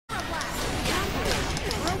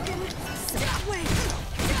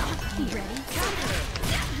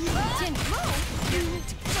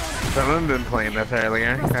Someone been playing this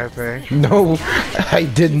earlier, I think. No, I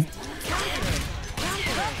didn't.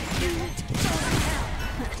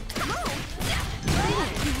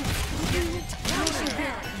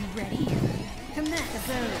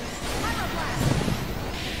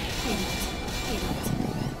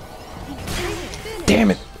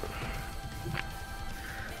 Damn it.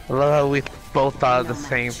 I love how we both thought of the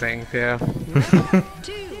same thing, too.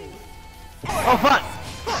 Oh, fuck!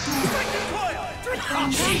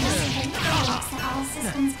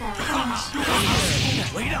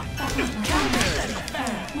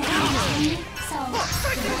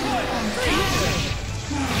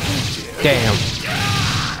 Damn.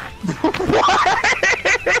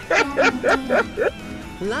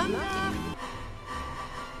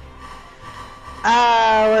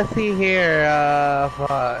 Let's see here,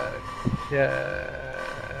 fuck.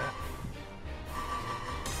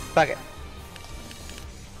 Fuck it.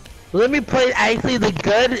 Let me play, actually the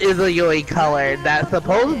good is a Yui color that's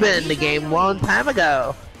supposed to be in the game a long time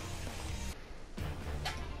ago.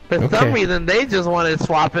 For some reason they just wanted to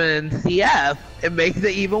swap in CF. It makes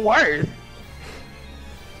it even worse.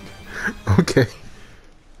 Okay.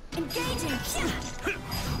 Engaging.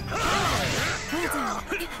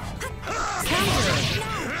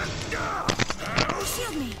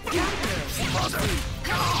 Shield me.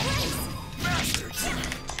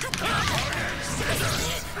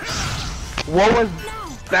 What was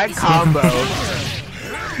that combo?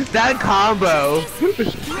 That combo.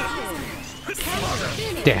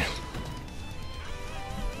 Damn.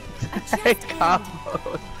 That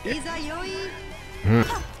combo.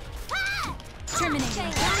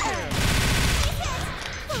 Terminating.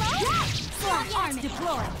 Arm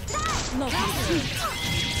deployed.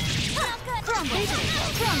 Chrome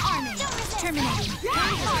arming. Terminating.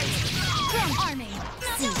 Chrome arming.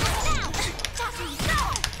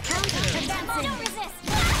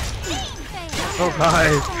 Oh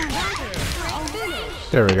guys.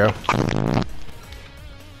 There we go.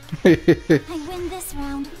 I win this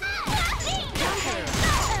round.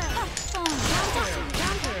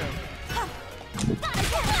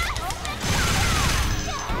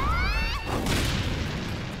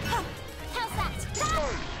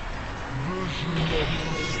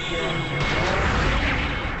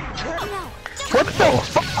 What the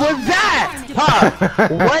fuck was that? Huh?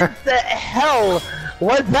 What the hell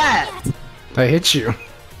was that? I hit you.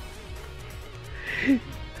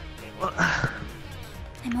 I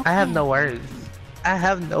have no words. I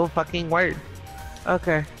have no fucking words.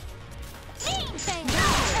 Okay.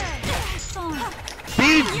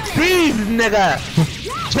 These nigga!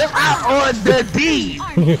 Chill out on the D!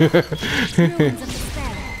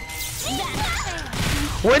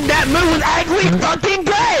 When that move was actually fucking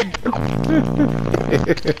good!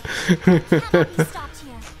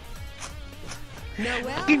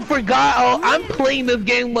 Fucking forgot, oh, I'm playing this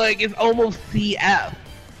game like it's almost CF.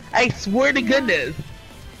 I swear to goodness.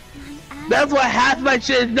 That's why half my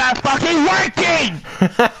shit is not fucking working!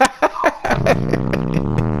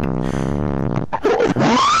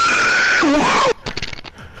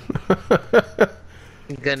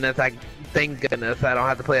 Thank goodness I don't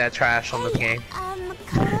have to play that trash on this game.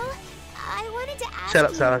 Carl, I wanted to ask Shut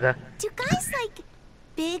up, Celica. do guys like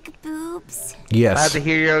big boobs? Yes. I have to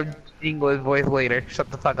hear your English voice later. Shut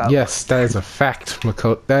the fuck up. Yes, that is a fact,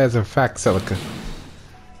 Mako. That is a fact, Celica.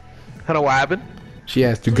 Hello, what happened? She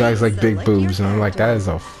asked, do guys like big boobs? And I'm like, that is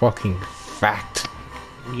a fucking fact.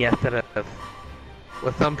 Yes, it is.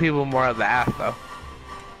 With some people, more of the ass, though.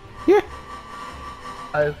 Yeah.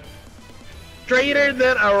 Straighter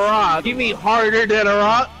than a rock. You mean harder than a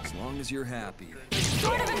rock? As long as you're happy.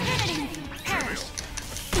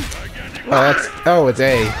 Oh, that's. Oh, it's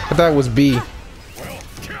A. I thought it was B.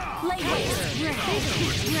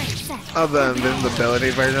 Oh, the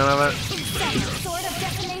invisibility version of it?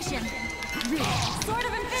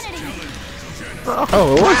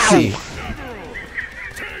 Oh, let's see.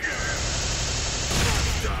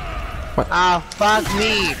 What? Ah, fuck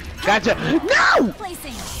me. Gotcha. No!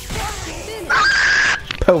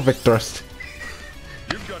 Pelvic thrust.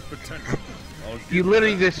 You've got potential. You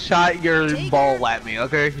literally just shot your ball at me,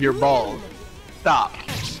 okay? Your ball. Stop.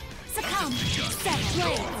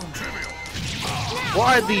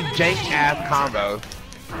 What are these jank ass combos?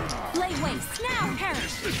 Blade waste. Now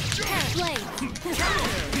perish. Blade.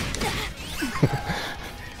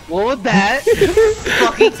 What was that?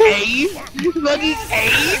 Fucking A's? Fucking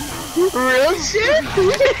A's? Real shit?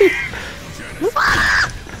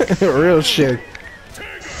 Real shit.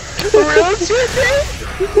 Real shit, dude?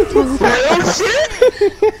 Real shit?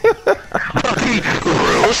 Fucking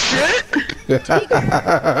real shit?